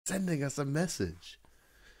sending us a message.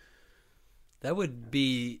 That would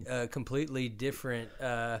be a completely different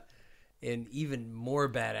and even more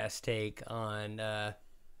badass take on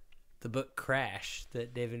the book Crash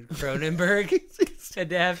that David Cronenberg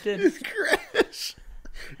adapted. It's Crash.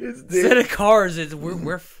 Instead of cars,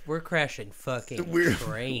 we're crashing fucking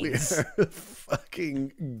trains. We are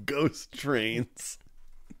fucking ghost trains.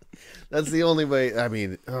 That's the only way. I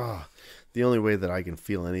mean, the only way that I can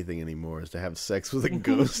feel anything anymore is to have sex with a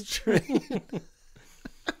ghost train.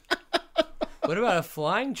 What about a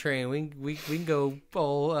flying train? We can go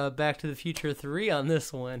all Back to the Future 3 on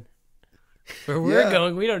this one. Where we're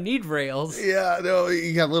going, we don't need rails. Yeah, no,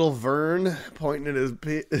 you got little Vern pointing at his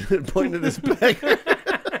pecker.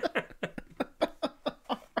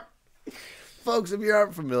 Folks, if you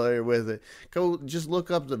aren't familiar with it, go just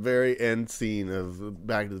look up the very end scene of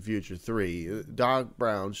Back to the Future 3. Doc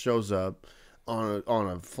Brown shows up on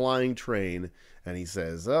a flying train, and he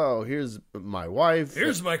says, "Oh, here's my wife.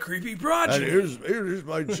 Here's my creepy progeny. And here's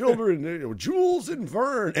my children, Jules and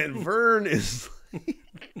Vern." And Vern is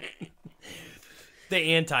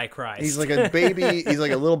the Antichrist. He's like a baby. He's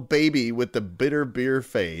like a little baby with the bitter beer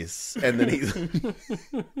face, and then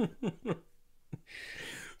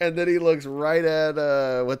he looks right at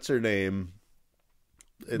what's her name?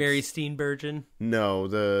 Mary Steenburgen.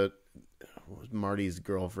 No, Marty's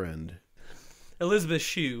girlfriend. Elizabeth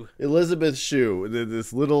Shue.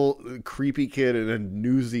 This little creepy kid in a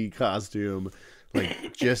newsy costume,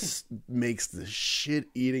 like, just makes the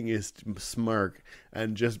shit-eatingest smirk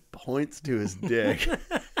and just points to his dick.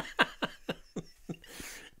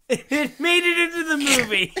 It made it into the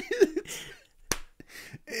movie.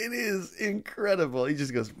 It is incredible. He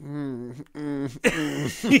just goes,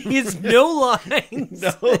 He has no lines.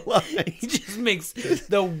 No lines. He just makes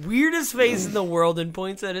the weirdest face in the world and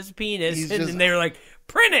points at his penis. And they're like,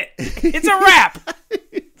 print it. It's a wrap.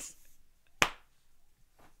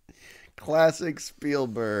 Classic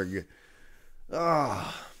Spielberg.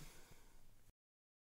 Oh.